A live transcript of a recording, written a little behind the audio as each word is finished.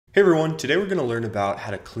Hey everyone, today we're going to learn about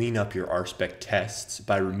how to clean up your RSpec tests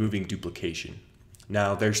by removing duplication.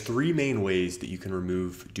 Now there's three main ways that you can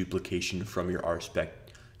remove duplication from your RSpec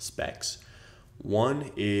specs.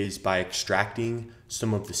 One is by extracting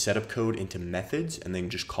some of the setup code into methods and then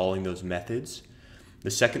just calling those methods.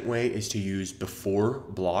 The second way is to use before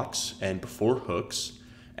blocks and before hooks.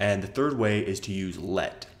 And the third way is to use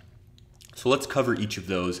let. So let's cover each of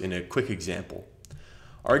those in a quick example.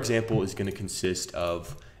 Our example is going to consist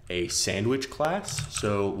of a sandwich class.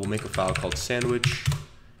 So we'll make a file called sandwich,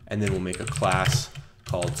 and then we'll make a class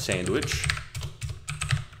called sandwich.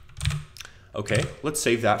 Okay, let's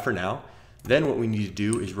save that for now. Then what we need to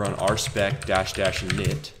do is run rspec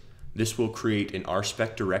 --init. This will create an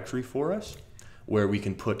rspec directory for us where we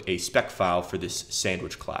can put a spec file for this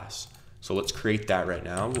sandwich class. So let's create that right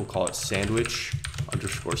now. We'll call it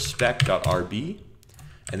sandwich_spec.rb,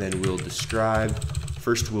 and then we'll describe,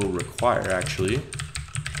 first we'll require actually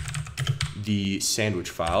the sandwich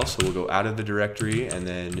file. So we'll go out of the directory and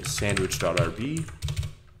then sandwich.rb,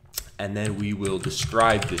 and then we will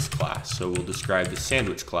describe this class. So we'll describe the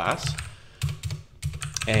sandwich class,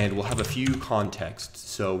 and we'll have a few contexts.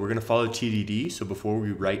 So we're going to follow TDD. So before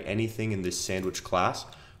we write anything in this sandwich class,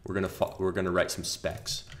 we're going to write some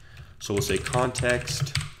specs. So we'll say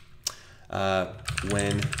context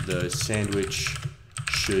when the sandwich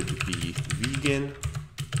should be vegan.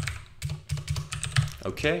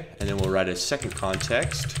 Okay, and then we'll write a second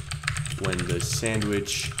context when the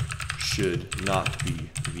sandwich should not be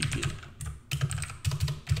vegan.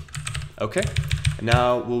 Okay, and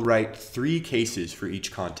now we'll write three cases for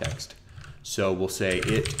each context. So we'll say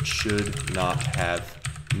it should not have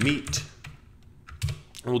meat,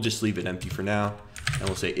 and we'll just leave it empty for now. And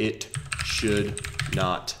we'll say it should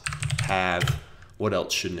not have, what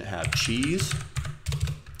else shouldn't it have? Cheese.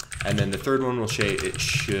 And then the third one we'll say it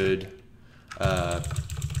should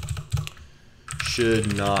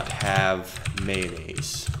not have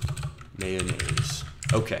mayonnaise.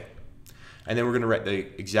 Okay. And then we're going to write the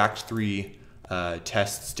exact three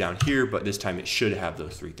tests down here, but this time it should have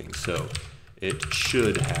those three things. So it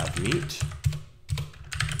should have meat,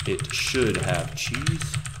 it should have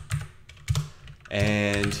cheese,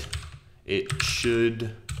 and it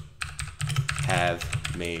should have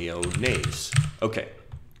mayonnaise. Okay.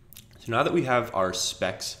 So now that we have our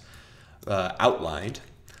specs outlined,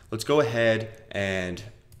 let's go ahead and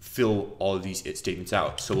fill all of these it statements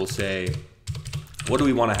out. So we'll say, what do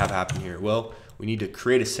we want to have happen here? Well, we need to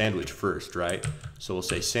create a sandwich first, right? So we'll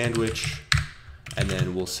say sandwich, and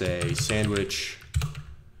then we'll say sandwich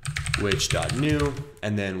which.new,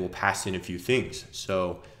 and then we'll pass in a few things.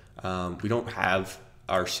 So we don't have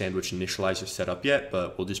our sandwich initializer set up yet,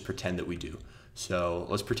 but we'll just pretend that we do. So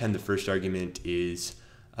let's pretend the first argument is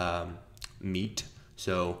meat.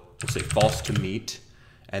 So we'll say false to meat,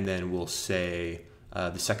 and then we'll say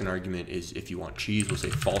the second argument is if you want cheese, we'll say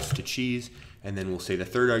false to cheese, and then we'll say the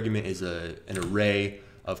third argument is an array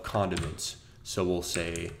of condiments. So we'll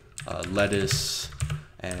say lettuce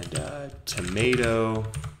and tomato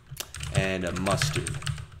and a mustard.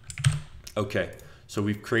 Okay, so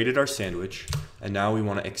we've created our sandwich, and now we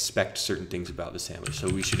want to expect certain things about the sandwich. So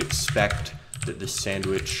we should expect that the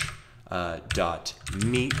sandwich dot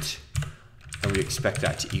meat, and we expect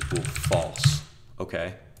that to equal false.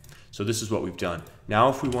 Okay, so this is what we've done. Now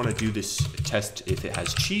if we want to do this test if it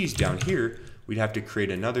has cheese down here, we'd have to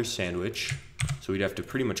create another sandwich. So we'd have to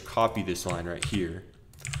pretty much copy this line right here,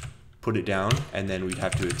 put it down, and then we'd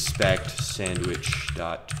have to expect sandwich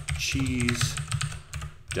dot cheese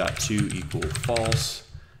dot to equal false,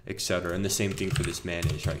 etc. And the same thing for this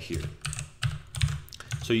mayonnaise right here.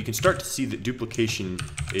 So you can start to see that duplication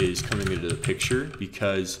is coming into the picture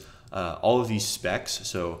because all of these specs,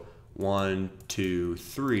 so 1, 2,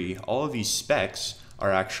 3, all of these specs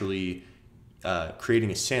are actually creating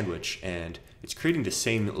a sandwich, and it's creating the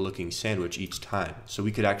same looking sandwich each time. So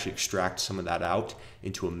we could actually extract some of that out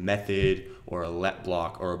into a method or a let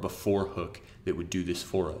block or a before hook that would do this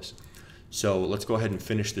for us. So let's go ahead and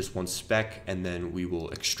finish this one spec, and then we will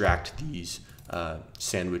extract these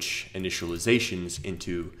sandwich initializations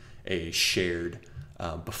into a shared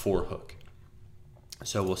before hook.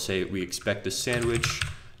 So we'll say we expect the sandwich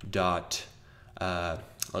dot,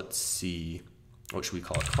 let's see, what should we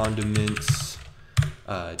call it? Condiments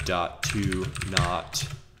dot to not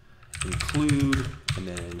include, and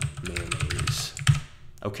then mayonnaise.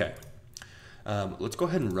 Okay. Let's go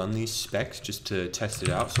ahead and run these specs just to test it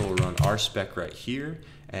out. So we'll run RSpec right here,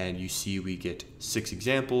 and you see we get 6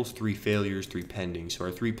 examples, 3 failures, 3 pending. So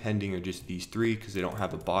our 3 pending are just these 3 because they don't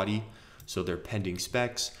have a body, so they're pending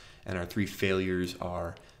specs, and our 3 failures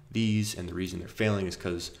are these, and the reason they're failing is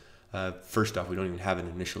because first off, we don't even have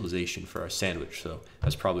an initialization for our sandwich, so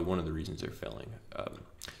that's probably one of the reasons they're failing.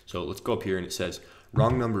 So let's go up here and it says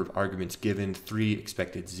wrong number of arguments given, 3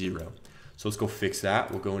 expected 0. So let's go fix that.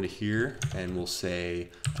 We'll go into here and we'll say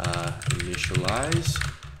initialize,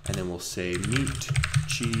 and then we'll say meat,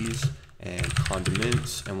 cheese, and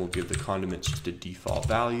condiments, and we'll give the condiments just a default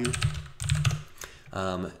value.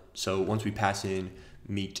 So once we pass in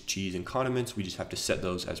meat, cheese, and condiments, we just have to set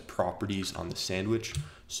those as properties on the sandwich.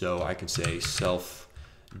 So I can say self.meat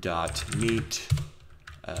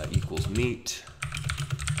equals meat,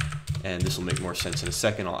 and this will make more sense in a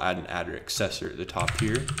second. I'll add an adder accessor at the top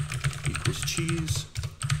here, equals cheese,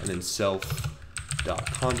 and then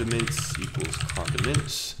self.condiments equals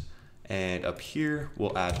condiments. And up here,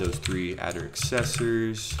 we'll add those 3 adder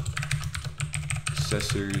accessors. So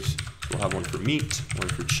we'll have one for meat, one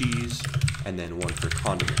for cheese, and then one for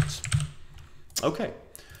condiments. Okay,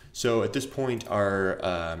 so at this point,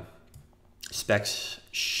 our specs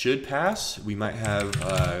should pass. We might have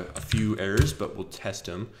a few errors, but we'll test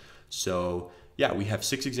them. So yeah, we have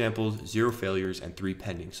 6 examples, 0 failures, and 3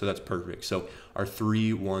 pending. So that's perfect. So our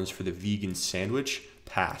 3 ones for the vegan sandwich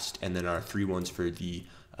passed, and then our 3 ones for the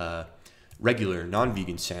regular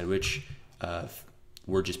non-vegan sandwich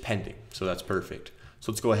were just pending. So that's perfect.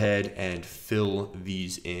 So let's go ahead and fill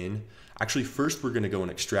these in. Actually, first we're going to go and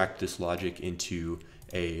extract this logic into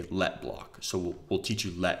a let block. So we'll teach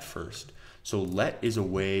you let first. So let is a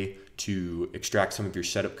way to extract some of your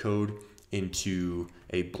setup code into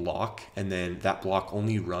a block, and then that block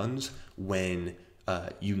only runs when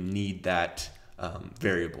you need that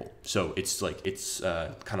variable. So it's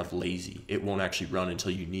kind of lazy. It won't actually run until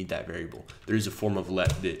you need that variable. There is a form of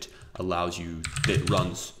let that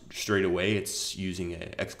runs straight away. It's using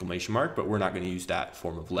an exclamation mark, but we're not going to use that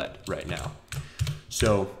form of let right now.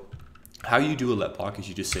 So how you do a let block is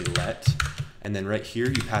you just say let, and then right here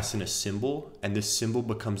you pass in a symbol, and this symbol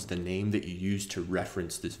becomes the name that you use to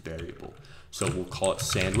reference this variable. So we'll call it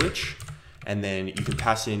sandwich, and then you can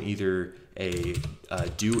pass in either a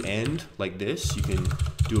do end like this. You can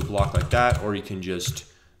do a block like that, or you can just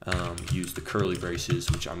use the curly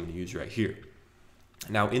braces, which I'm going to use right here.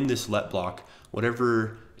 Now in this let block,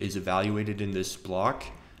 whatever is evaluated in this block,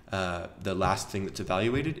 the last thing that's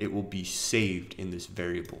evaluated, it will be saved in this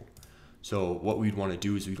variable. So what we'd want to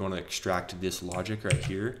do is we'd want to extract this logic right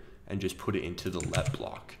here and just put it into the let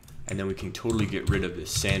block. And then we can totally get rid of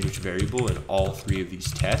this sandwich variable in all 3 of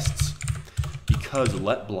these tests, because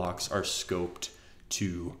let blocks are scoped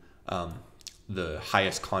to the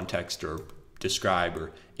highest context or describe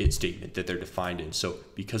or it statement that they're defined in. So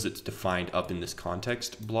because it's defined up in this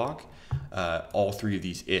context block, all 3 of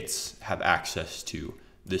these its have access to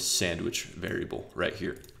this sandwich variable right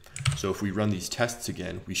here. So if we run these tests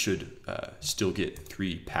again, we should still get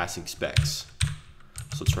 3 passing specs.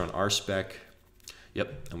 So let's run RSpec.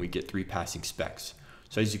 Yep, and we get 3 passing specs.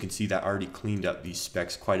 So as you can see, that already cleaned up these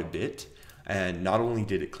specs quite a bit. And not only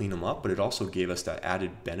did it clean them up, but it also gave us that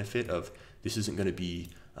added benefit of this isn't going to be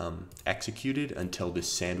executed until this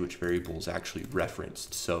sandwich variable is actually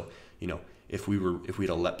referenced. So, you know, if we had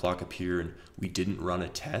a let block up here and we didn't run a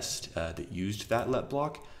test that used that let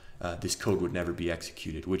block, this code would never be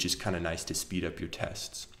executed, which is kind of nice to speed up your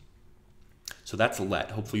tests. So that's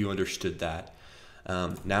let. Hopefully you understood that.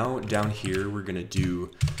 Now down here, we're going to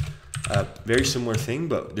do a very similar thing,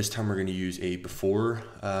 but this time we're going to use a before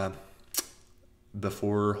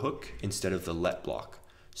hook instead of the let block.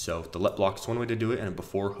 So the let block is one way to do it, and a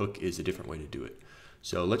before hook is a different way to do it.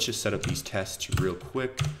 So let's just set up these tests real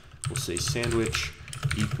quick. We'll say sandwich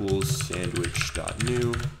equals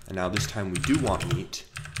sandwich.new, and now this time we do want meat,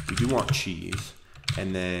 we do want cheese,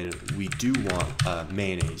 and then we do want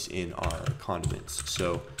mayonnaise in our condiments.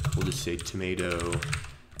 So we'll just say tomato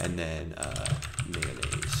and then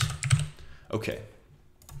mayonnaise. Okay,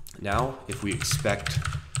 now if we expect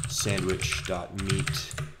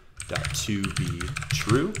sandwich.meat.to be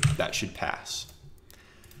true, that should pass.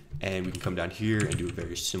 And we can come down here and do a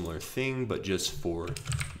very similar thing, but just for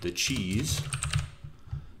the cheese.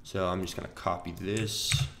 So I'm just gonna copy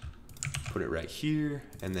this, put it right here,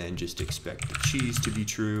 and then just expect the cheese to be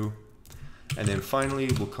true. And then finally,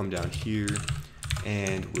 we'll come down here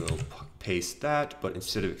and we'll paste that, but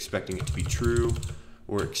instead of expecting it to be true,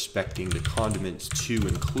 we're expecting the condiments to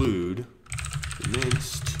include,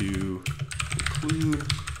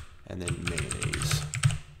 and then mayonnaise.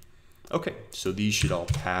 Okay, so these should all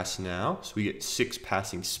pass now. So we get 6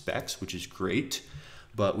 passing specs, which is great,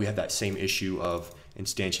 but we have that same issue of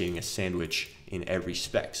instantiating a sandwich in every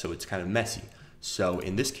spec, so it's kind of messy. So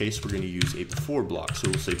in this case, we're going to use a before block. So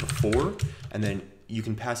we'll say before, and then you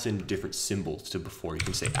can pass in different symbols to before. You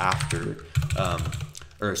can say after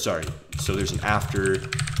or sorry, so there's an after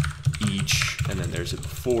each, and then there's a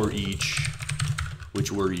before each,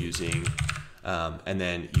 which we're using. And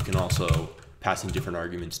then you can also pass in different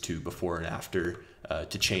arguments to before and after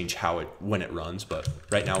to change when it runs. But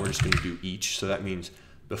right now we're just going to do each. So that means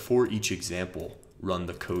before each example, run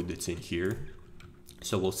the code that's in here.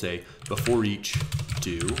 So we'll say before each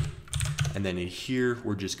do, and then in here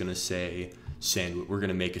we're just going to say sandwich. We're going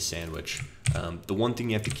to make a sandwich. The one thing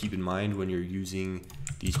you have to keep in mind when you're using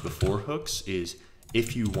these before hooks is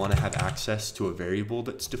if you want to have access to a variable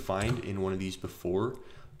that's defined in one of these before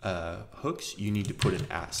hooks, you need to put an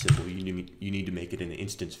 @ symbol. You need to make it an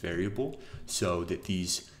instance variable so that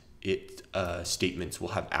these statements will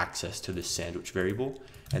have access to this sandwich variable.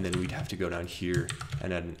 And then we'd have to go down here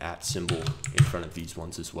and add an @ symbol in front of these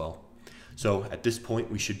ones as well. So at this point,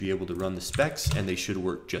 we should be able to run the specs and they should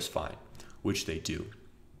work just fine, which they do.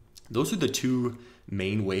 Those are the two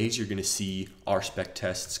main ways you're going to see RSpec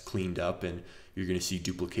tests cleaned up and you're going to see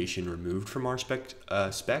duplication removed from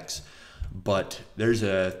RSpec specs. But there's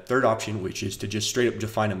a third option, which is to just straight up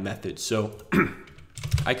define a method. So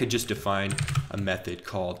I could just define a method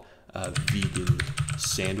called vegan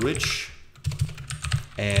sandwich.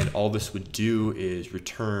 And all this would do is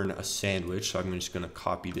return a sandwich. So I'm just going to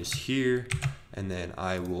copy this here, and then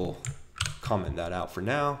I will comment that out for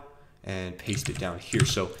now and paste it down here.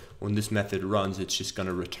 So when this method runs, it's just going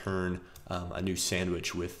to return a new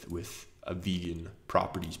sandwich with a vegan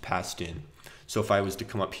properties passed in. So if I was to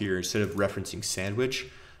come up here, instead of referencing sandwich,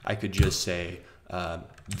 I could just say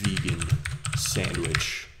vegan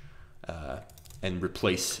sandwich and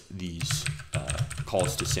replace these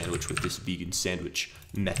calls to sandwich with this vegan sandwich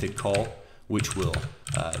method call, which will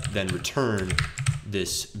then return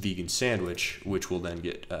this vegan sandwich, which will then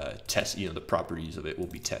get the properties of it will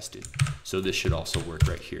be tested. So this should also work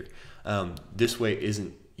right here. This way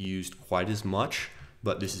isn't used quite as much,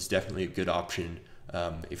 but this is definitely a good option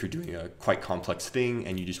if you're doing a quite complex thing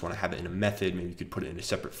and you just want to have it in a method. Maybe you could put it in a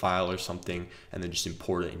separate file or something and then just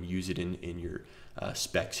import it and use it in your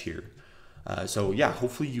specs here. So yeah,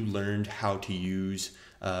 hopefully you learned how to use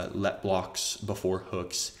let blocks, before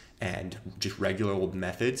hooks, and just regular old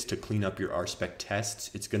methods to clean up your RSpec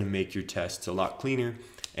tests. It's going to make your tests a lot cleaner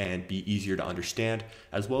and be easier to understand,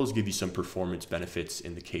 as well as give you some performance benefits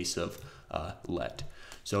in the case of let.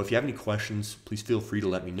 So if you have any questions, please feel free to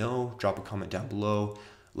let me know. Drop a comment down below.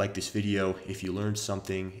 Like this video if you learned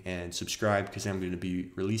something, and subscribe because I'm going to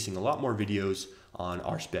be releasing a lot more videos on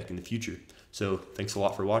RSpec in the future. So thanks a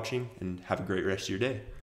lot for watching and have a great rest of your day.